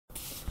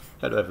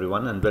Hello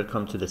everyone, and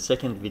welcome to the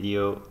second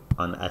video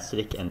on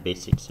acidic and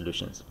basic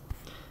solutions.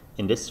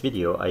 In this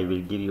video I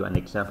will give you an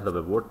example of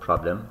a word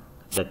problem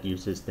that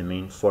uses the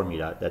main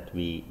formula that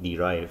we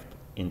derived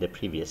in the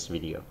previous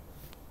video.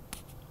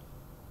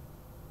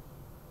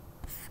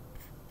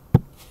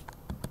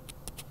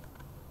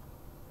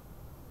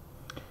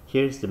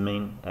 Here's the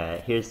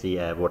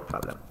word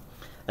problem.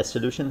 A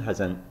solution has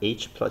an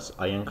H plus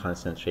ion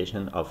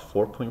concentration of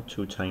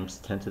 4.2 times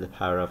 10 to the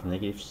power of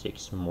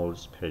 -6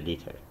 moles per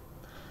liter.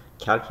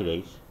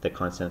 Calculate the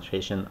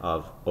concentration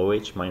of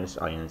OH minus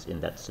ions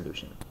in that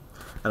solution.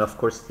 And of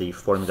course the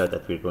formula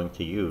that we're going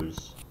to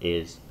use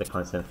is the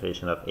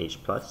concentration of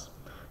H plus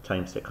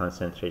times the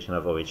concentration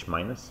of OH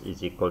minus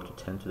is equal to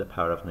 10 to the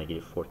power of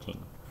 -14.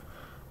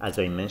 As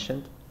I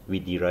mentioned, we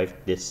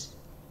derived this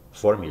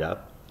formula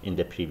in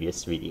the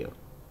previous video.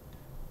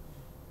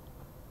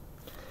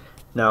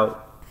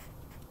 Now,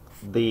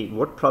 the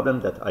word problem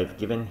that I've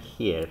given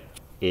here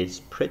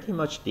is pretty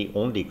much the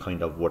only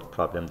kind of word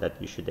problem that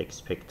you should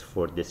expect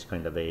for this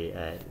kind of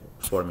a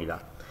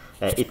formula.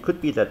 It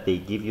could be that they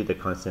give you the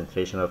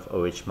concentration of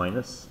OH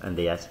minus and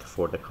they ask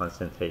for the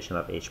concentration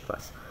of H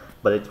plus,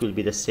 but it will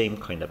be the same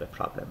kind of a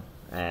problem.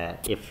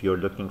 If you're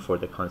looking for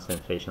the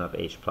concentration of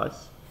H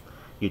plus,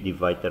 you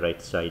divide the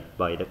right side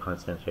by the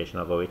concentration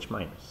of OH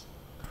minus.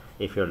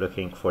 If you're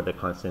looking for the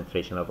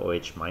concentration of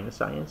OH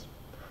minus ions,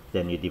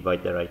 then you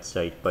divide the right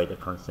side by the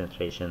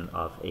concentration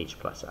of H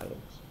plus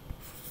ions.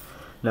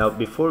 Now,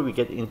 before we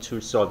get into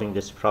solving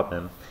this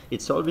problem,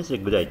 it's always a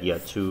good idea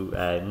to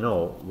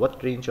know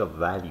what range of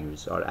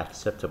values are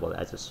acceptable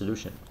as a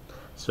solution,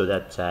 so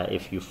that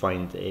if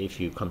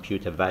you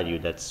compute a value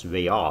that's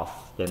way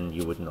off, then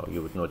you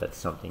would know that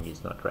something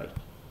is not right.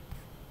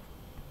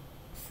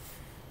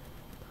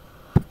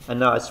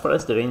 And now, as far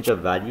as the range of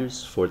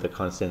values for the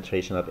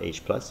concentration of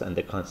H plus and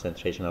the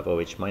concentration of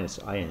OH minus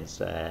ions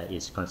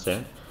is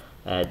concerned,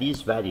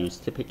 these values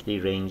typically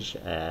range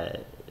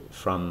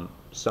from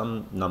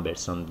some number,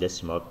 some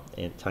decimal,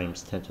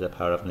 times 10 to the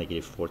power of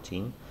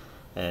 -14.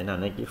 Now,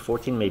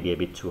 -14 may be a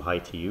bit too high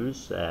to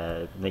use,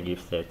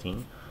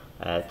 -13,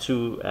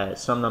 to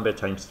some number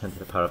times 10 to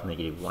the power of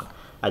 -1.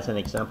 As an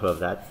example of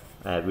that,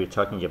 we're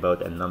talking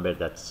about a number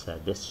that's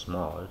this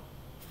small.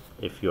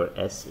 If your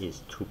S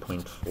is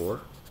 2.4,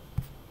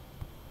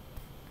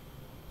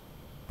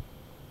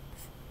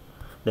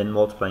 then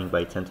multiplying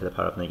by 10 to the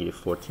power of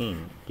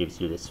 -14 gives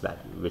you this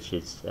value, which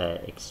is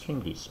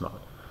extremely small.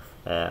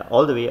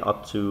 All the way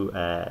up to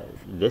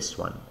this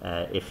one,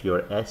 if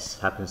your S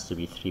happens to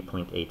be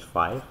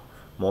 3.85,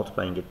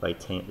 multiplying it by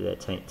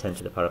 10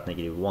 to the power of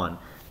 -1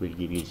 will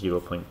give you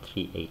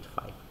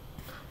 0.385.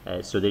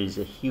 So there is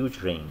a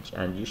huge range,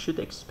 and you should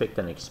expect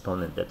an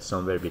exponent that's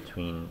somewhere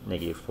between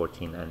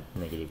 -14 and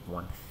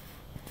 -1.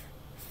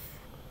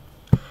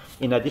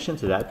 In addition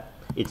to that,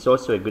 it's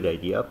also a good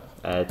idea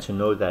to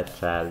know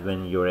that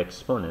when your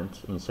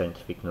exponent, in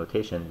scientific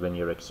notation, when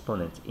your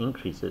exponent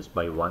increases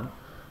by 1,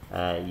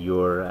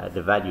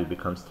 the value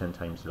becomes 10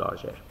 times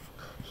larger.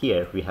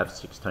 Here we have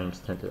 6 times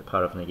 10 to the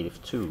power of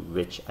 -2,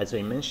 which, as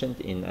I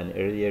mentioned in an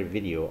earlier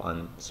video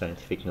on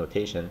scientific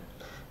notation,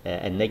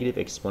 a negative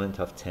exponent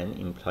of 10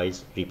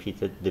 implies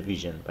repeated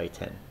division by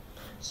 10.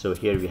 So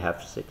here we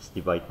have 6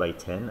 divided by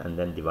 10 and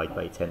then divide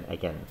by 10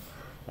 again.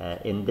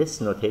 In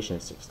this notation,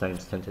 6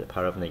 times 10 to the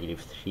power of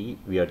 -3,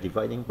 we are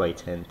dividing by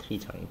 10 3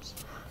 times.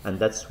 And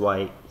that's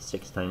why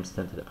 6 times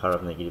 10 to the power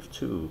of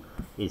 -2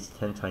 is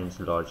 10 times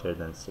larger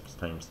than 6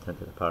 times 10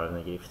 to the power of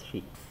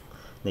 -3.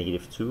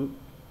 -2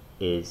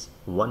 is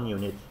 1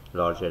 unit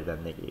larger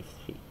than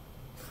 -3.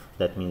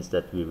 That means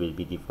that we will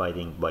be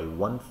dividing by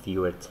 1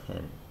 fewer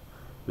 10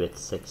 with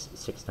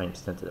 6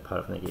 times 10 to the power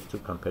of -2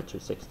 compared to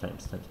 6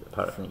 times 10 to the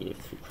power of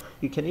 -3.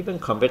 You can even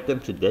convert them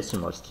to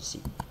decimals to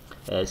see.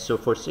 So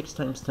for 6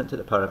 times 10 to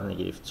the power of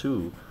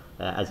 -2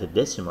 as a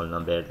decimal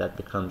number, that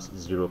becomes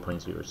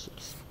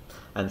 0.06.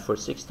 And for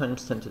 6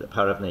 times 10 to the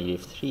power of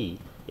 -3,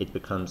 it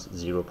becomes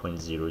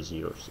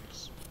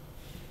 0.006.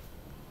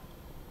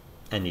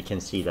 And you can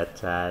see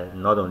that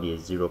not only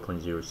is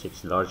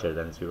 0.06 larger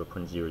than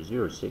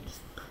 0.006,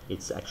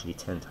 it's actually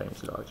 10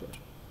 times larger.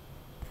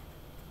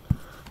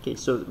 Okay,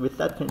 so with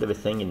that kind of a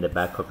thing in the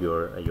back of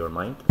your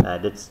mind,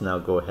 let's now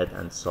go ahead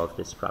and solve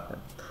this problem.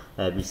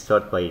 We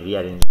start by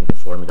rearranging the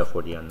formula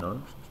for the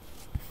unknown.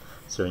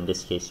 So in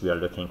this case, we are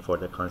looking for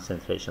the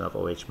concentration of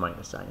OH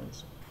minus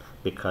ions.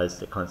 Because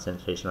the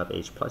concentration of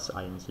H plus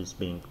ions is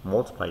being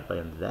multiplied by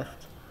on the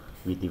left,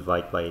 we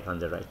divide by it on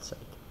the right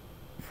side.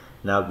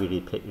 Now we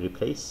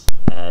replace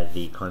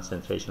the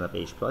concentration of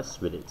H plus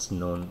with its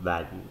known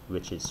value,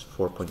 which is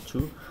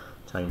 4.2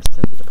 times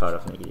 10 to the power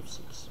of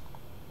 -6.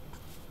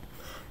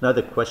 Now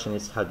the question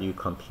is, how do you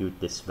compute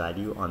this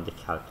value on the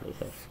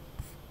calculator?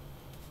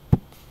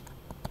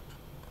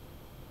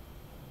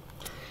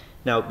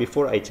 Now,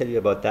 before I tell you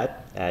about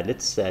that,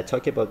 let's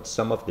talk about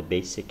some of the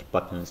basic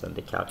buttons on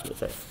the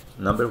calculator.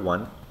 Number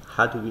 1,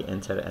 how do we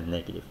enter a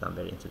negative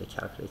number into the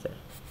calculator?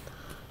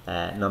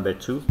 Number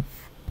 2,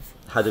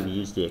 how do we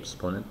use the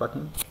exponent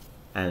button?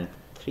 And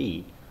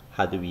 3,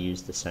 how do we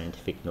use the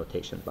scientific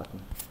notation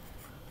button?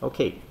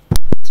 Okay,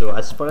 So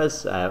as far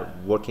as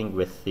working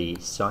with the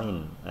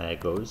sign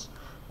goes,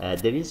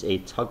 there is a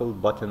toggle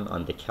button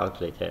on the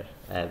calculator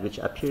which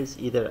appears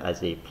either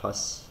as a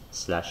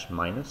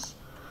plus/minus,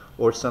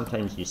 or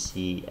sometimes you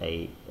see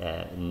a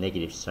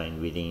negative sign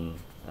within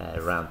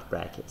round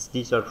brackets.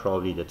 These are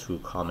probably the two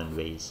common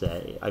ways.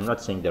 I'm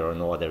not saying there are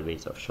no other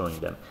ways of showing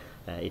them.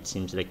 It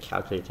seems like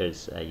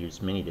calculators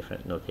use many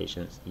different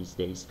notations these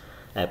days,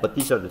 but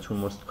these are the two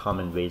most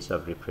common ways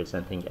of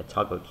representing a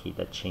toggle key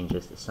that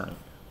changes the sign.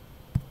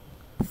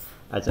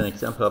 As an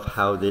example of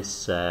how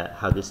this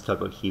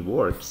toggle key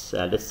works,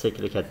 let's take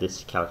a look at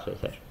this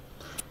calculator.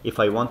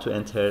 If I want to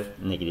enter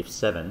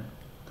 -7,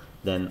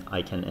 then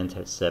I can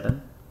enter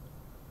 7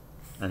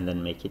 and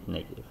then make it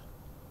negative.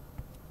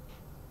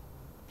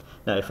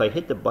 Now if I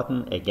hit the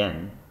button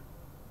again,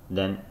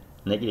 then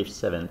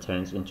 -7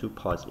 turns into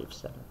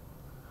 +7,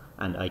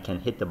 and I can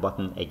hit the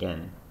button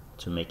again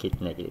to make it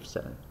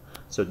 -7.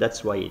 So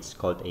that's why it's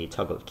called a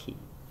toggle key.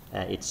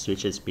 It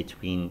switches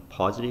between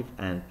positive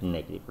and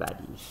negative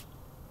values.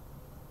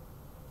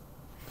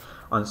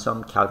 On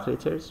some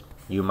calculators,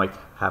 you might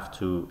have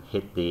to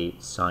hit the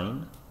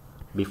sign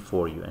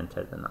before you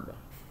enter the number.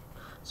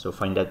 So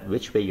find out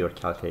which way your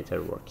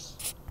calculator works.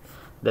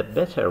 The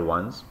better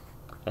ones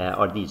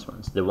are these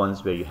ones, the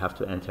ones where you have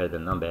to enter the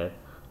number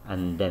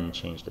and then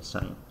change the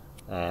sign.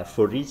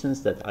 For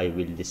reasons that I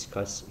will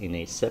discuss in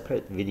a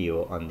separate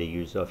video on the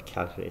use of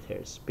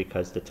calculators,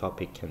 because the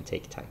topic can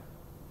take time.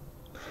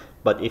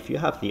 But if you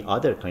have the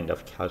other kind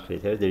of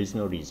calculator, there is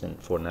no reason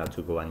for now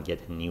to go and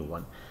get a new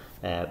one.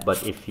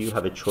 But if you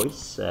have a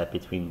choice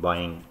between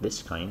buying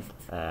this kind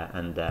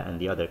and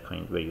the other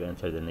kind where you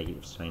enter the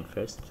negative sign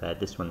first,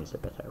 this one is a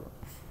better one.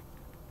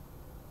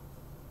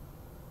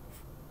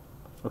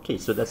 Okay,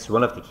 so that's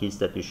one of the keys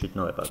that you should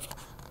know about.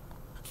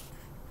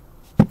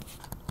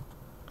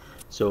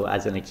 So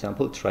as an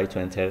example, try to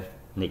enter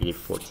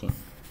 -14.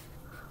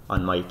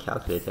 On my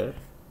calculator,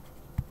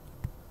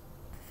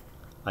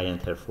 I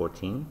enter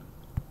 14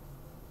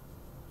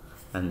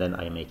 and then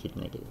I make it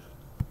negative.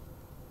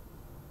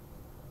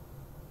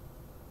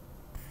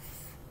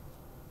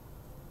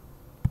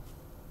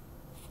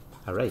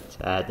 Alright,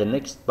 the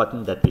next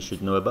button that we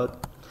should know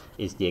about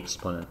is the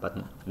exponent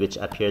button, which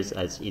appears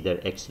as either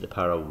x to the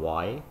power of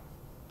y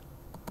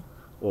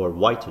or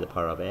y to the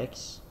power of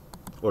x,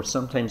 or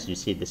sometimes you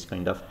see this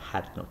kind of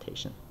hat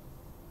notation.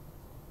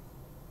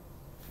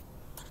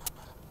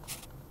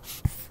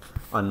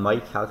 On my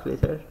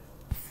calculator,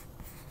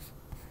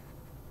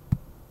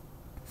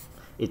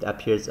 it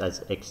appears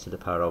as x to the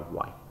power of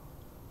y.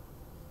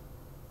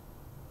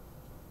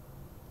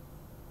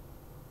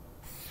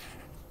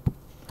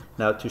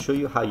 Now to show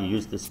you how you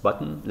use this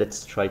button,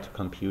 let's try to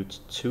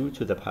compute 2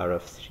 to the power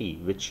of 3,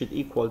 which should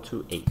equal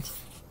to 8.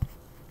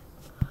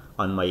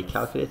 On my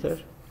calculator,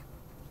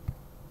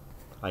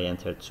 I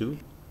enter 2,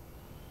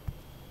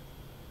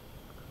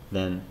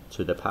 then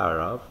to the power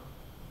of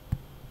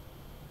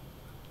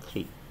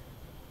 3.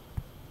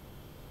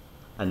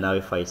 And now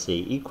if I say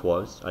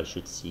equals, I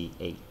should see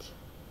 8.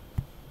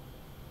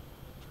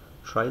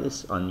 Try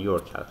this on your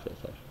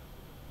calculator.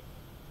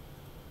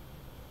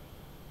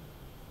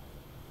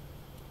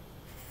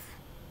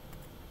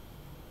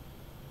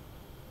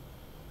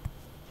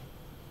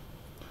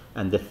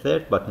 And the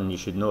third button you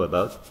should know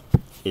about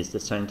is the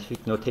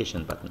scientific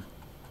notation button.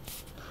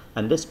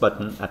 And this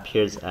button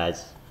appears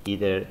as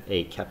either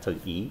a capital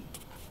E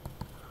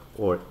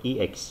or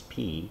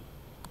EXP,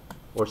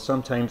 or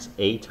sometimes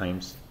A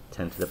times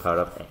 10 to the power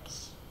of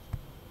X.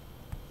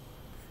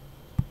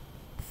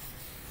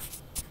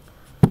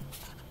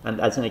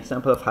 And as an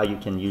example of how you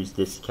can use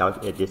this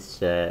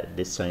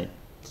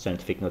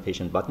scientific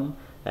notation button,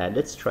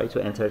 let's try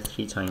to enter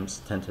 3 times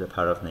 10 to the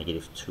power of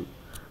 -2.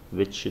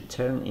 Which should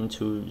turn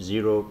into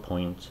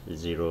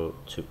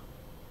 0.02.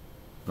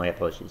 My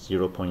apologies,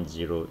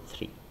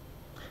 0.03.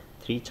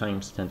 3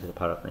 times 10 to the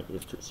power of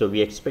 -2. So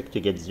we expect to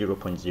get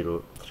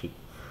 0.03.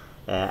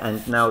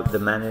 And now the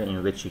manner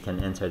in which you can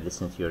enter this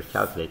into your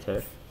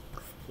calculator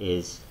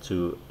is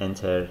to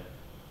enter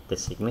the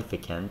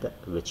significand,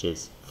 which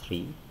is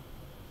 3.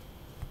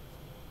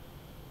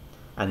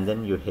 And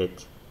then you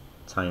hit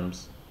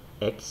times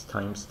x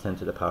times 10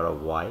 to the power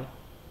of y.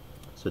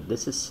 So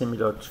this is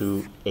similar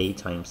to a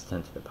times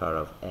 10 to the power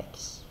of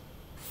x.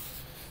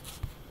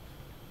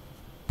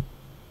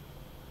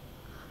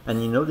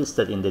 And you notice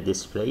that in the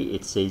display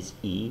it says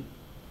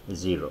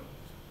E0.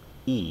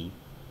 E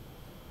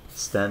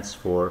stands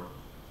for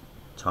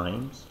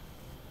times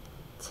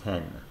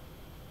 10.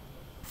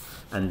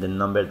 And the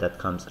number that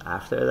comes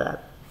after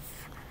that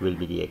will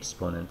be the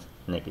exponent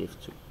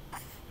 -2.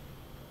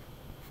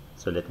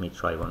 So let me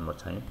try one more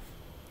time.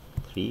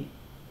 3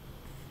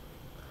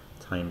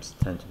 times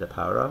 10 to the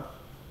power of,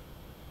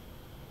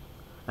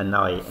 and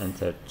now I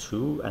enter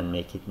 2 and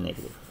make it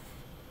negative.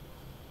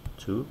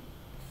 2,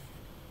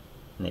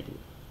 negative.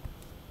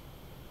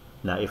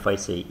 Now if I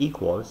say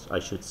equals, I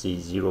should see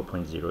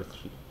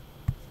 0.03.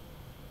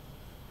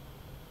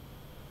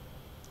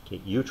 Okay,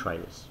 you try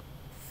this.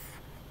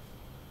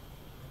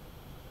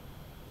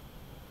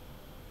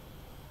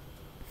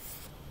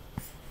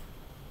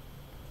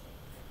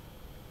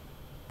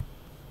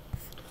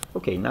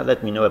 Okay, now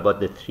that we know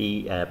about the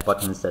three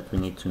buttons that we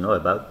need to know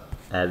about,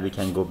 we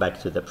can go back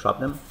to the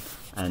problem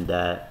and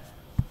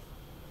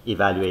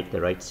evaluate the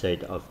right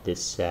side of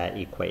this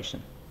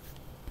equation.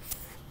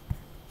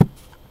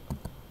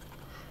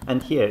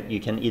 And here you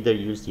can either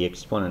use the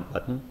exponent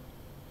button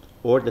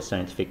or the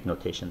scientific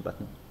notation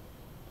button.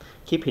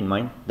 Keep in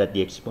mind that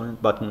the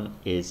exponent button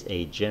is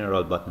a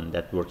general button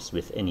that works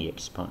with any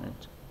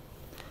exponent.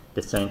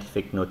 The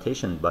scientific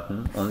notation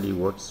button only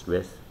works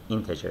with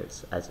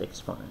integers as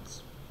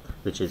exponents,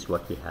 which is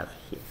what we have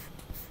here.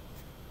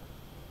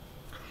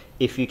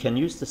 If you can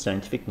use the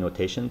scientific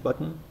notation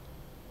button,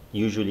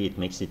 usually it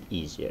makes it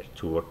easier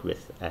to work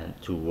with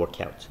and to work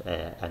out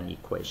an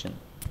equation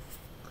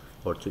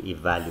or to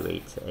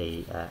evaluate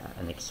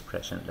an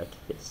expression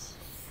like this.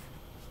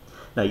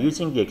 Now,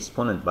 using the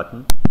exponent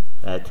button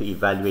to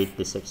evaluate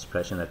this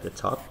expression at the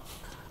top,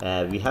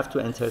 we have to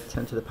enter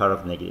 10 to the power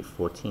of negative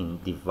 14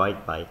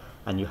 divide by,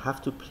 and you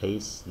have to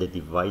place the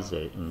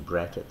divisor in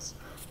brackets,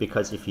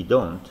 because if you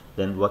don't,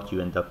 then what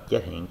you end up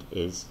getting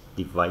is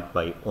divide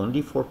by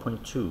only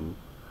 4.2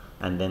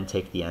 and then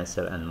take the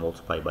answer and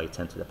multiply by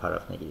 10 to the power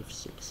of negative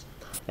 6.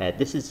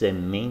 This is a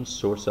main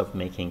source of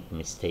making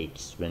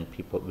mistakes when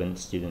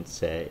students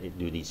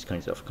do these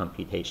kinds of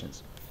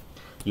computations.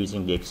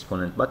 Using the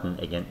exponent button,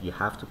 again, you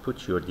have to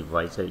put your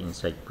divisor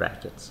inside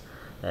brackets.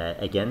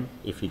 Again,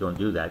 if you don't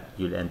do that,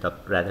 you'll end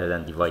up, rather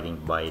than dividing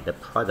by the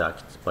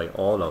product by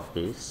all of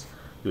this,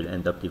 you'll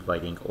end up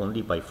dividing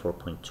only by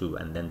 4.2,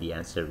 and then the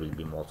answer will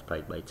be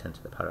multiplied by 10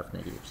 to the power of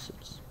negative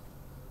 6.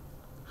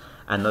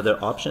 Another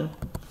option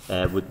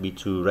would be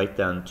to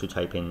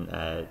type in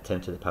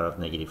 10 to the power of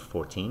negative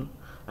 14,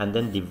 and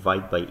then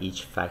divide by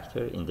each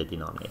factor in the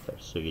denominator.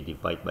 So you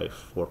divide by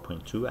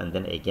 4.2, and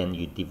then again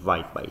you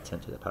divide by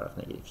 10 to the power of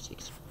negative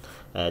 6.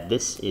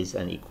 This is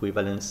an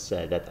equivalence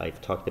that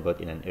I've talked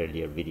about in an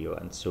earlier video,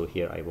 and so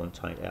here I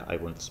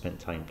won't spend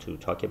time to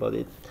talk about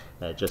it.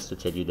 Just to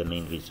tell you the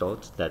main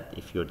result, that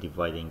if you're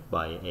dividing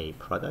by a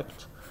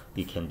product,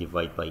 you can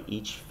divide by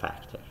each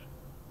factor.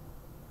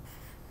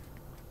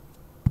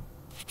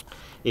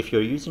 If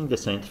you're using the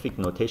scientific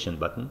notation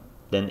button,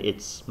 then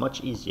it's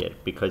much easier,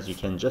 because you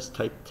can just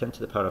type 10 to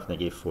the power of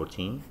negative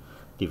 14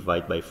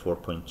 divide by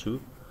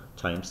 4.2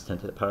 times 10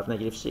 to the power of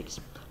negative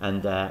 6,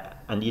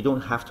 and you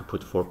don't have to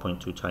put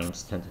 4.2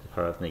 times 10 to the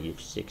power of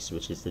negative 6,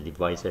 which is the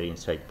divisor,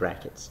 inside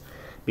brackets.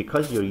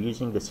 Because you're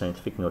using the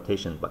scientific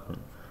notation button,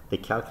 the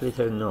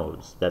calculator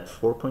knows that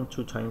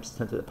 4.2 times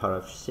 10 to the power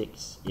of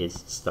 6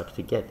 is stuck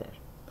together,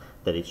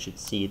 that it should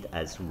see it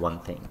as one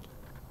thing.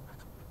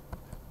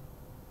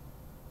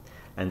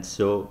 And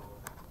so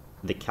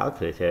the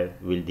calculator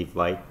will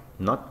divide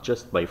not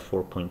just by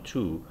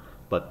 4.2,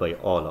 but by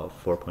all of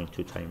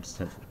 4.2 times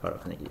 10 to the power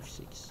of negative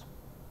 6.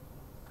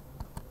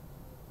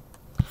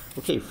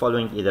 Okay,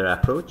 following either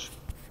approach,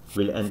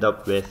 we'll end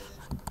up with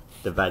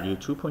the value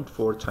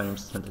 2.4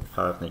 times 10 to the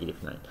power of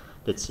negative 9.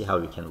 Let's see how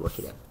we can work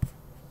it out.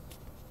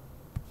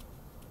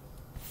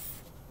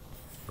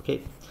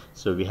 Okay,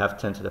 so we have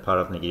 10 to the power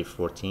of negative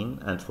 14,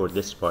 and for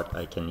this part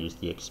I can use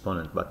the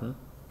exponent button.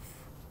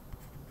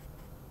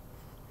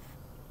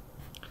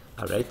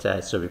 Alright,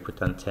 so we put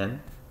on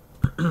 10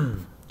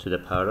 to the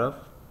power of,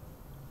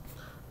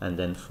 and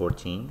then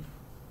 14,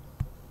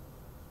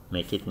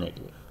 make it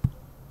negative.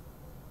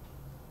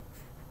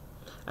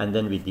 And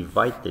then we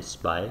divide this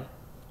by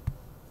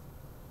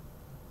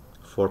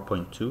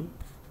 4.2,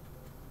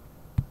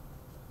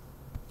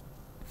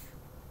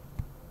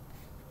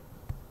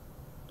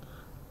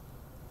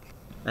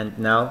 and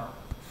now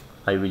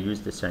I will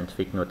use the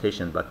scientific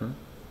notation button,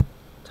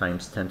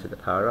 times 10 to the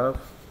power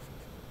of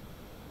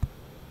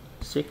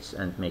 6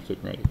 and make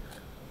it negative.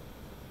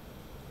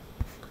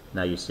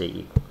 Now you say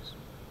equals,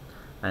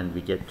 and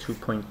we get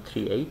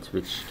 2.38,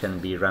 which can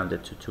be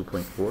rounded to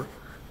 2.4,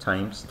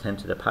 times 10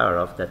 to the power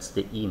of, that's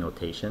the E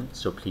notation,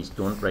 so please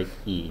don't write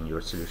E in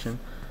your solution.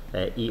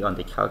 E on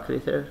the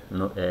calculator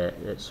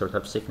sort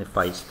of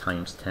signifies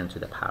times 10 to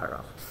the power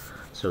of.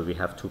 So we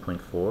have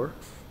 2.4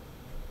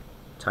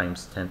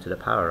 times 10 to the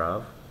power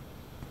of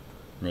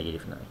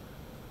negative 9.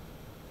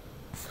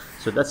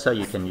 So that's how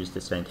you can use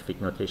the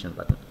scientific notation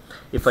button.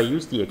 If I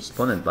use the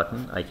exponent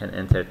button, I can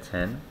enter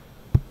 10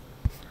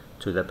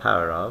 to the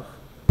power of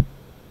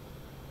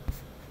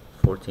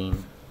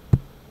 14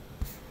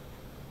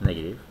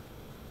 negative,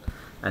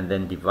 and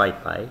then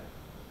divide by.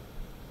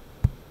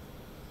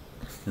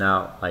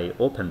 Now I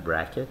open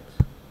bracket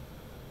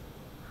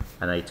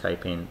and I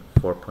type in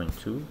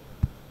 4.2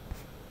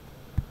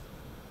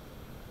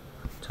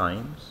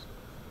 times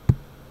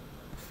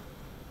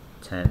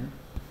 10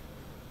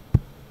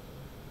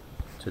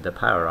 to the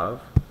power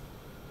of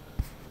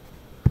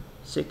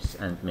 6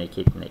 and make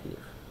it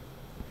negative.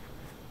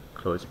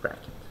 Close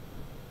bracket.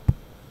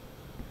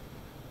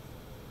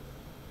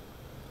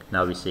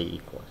 Now we say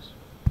equals,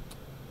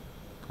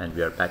 and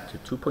we are back to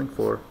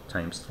 2.4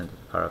 times 10 to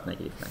the power of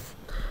negative 9.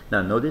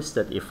 Now notice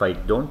that if I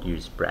don't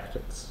use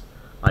brackets,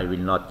 I will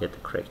not get the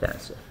correct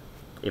answer.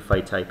 If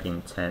I type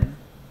in 10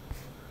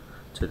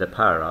 to the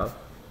power of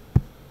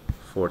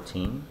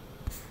 14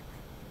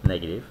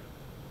 negative,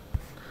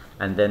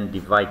 and then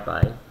divide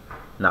by,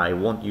 now I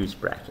won't use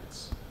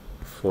brackets,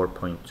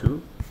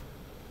 4.2,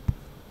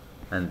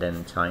 and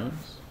then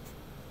times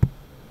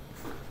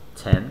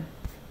 10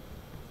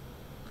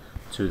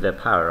 to the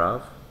power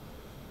of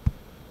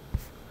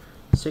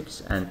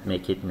 6 and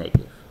make it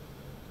negative.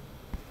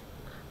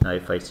 Now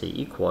if I say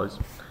equals,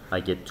 I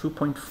get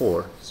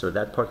 2.4, so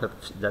that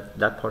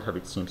part of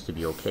it seems to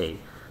be okay,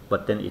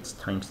 but then it's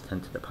times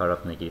 10 to the power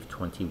of negative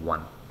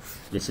 21.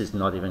 This is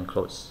not even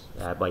close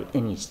by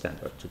any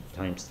standard to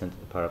times 10 to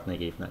the power of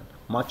negative 9.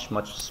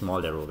 Much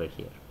smaller over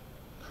here.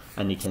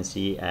 And you can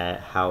see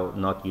how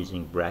not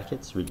using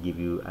brackets will give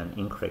you an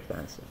incorrect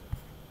answer.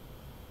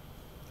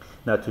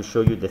 Now to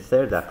show you the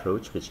third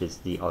approach, which is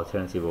the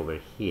alternative over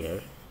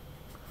here,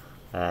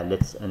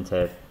 let's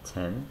enter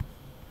 10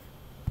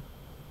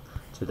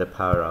 to the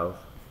power of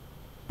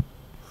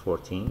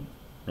 14,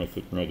 make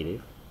it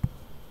negative,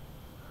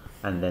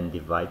 and then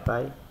divide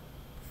by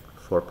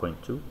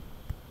 4.2,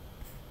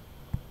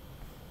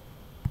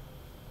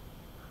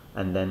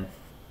 and then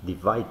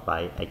divide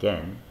by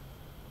again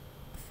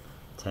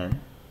 10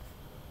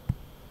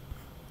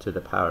 to the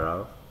power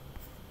of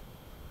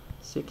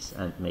 6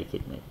 and make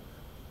it negative,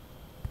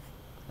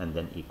 and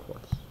then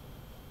equals.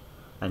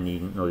 And you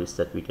notice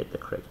that we get the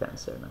correct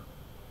answer now.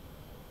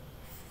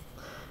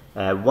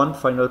 One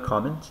final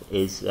comment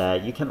is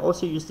you can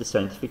also use the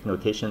scientific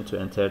notation to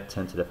enter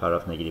 10 to the power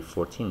of negative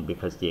 14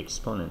 because the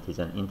exponent is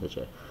an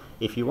integer.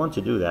 If you want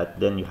to do that,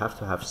 then you have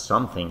to have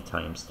something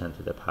times 10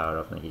 to the power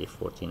of negative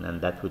 14,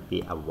 and that would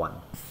be a 1.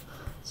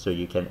 So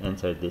you can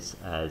enter this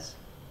as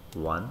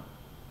 1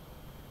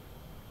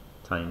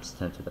 times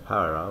 10 to the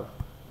power of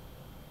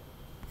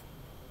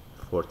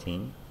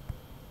 14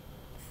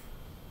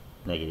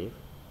 negative,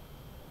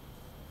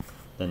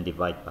 then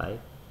divide by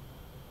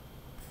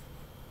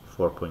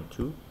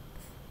 4.2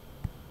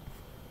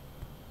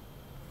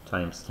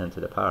 times 10 to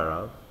the power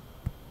of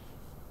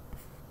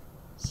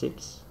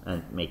 6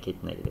 and make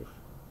it negative.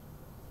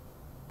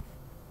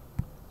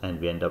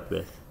 And we end up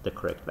with the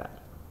correct value.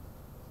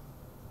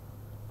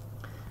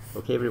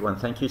 Okay everyone,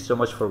 thank you so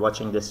much for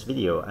watching this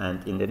video,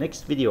 and in the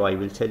next video I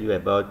will tell you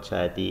about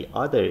the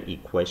other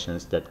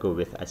equations that go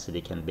with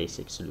acidic and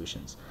basic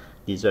solutions.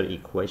 These are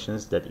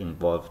equations that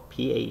involve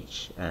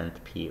pH and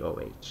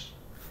pOH.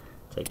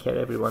 Take care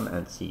everyone,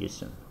 and see you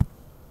soon.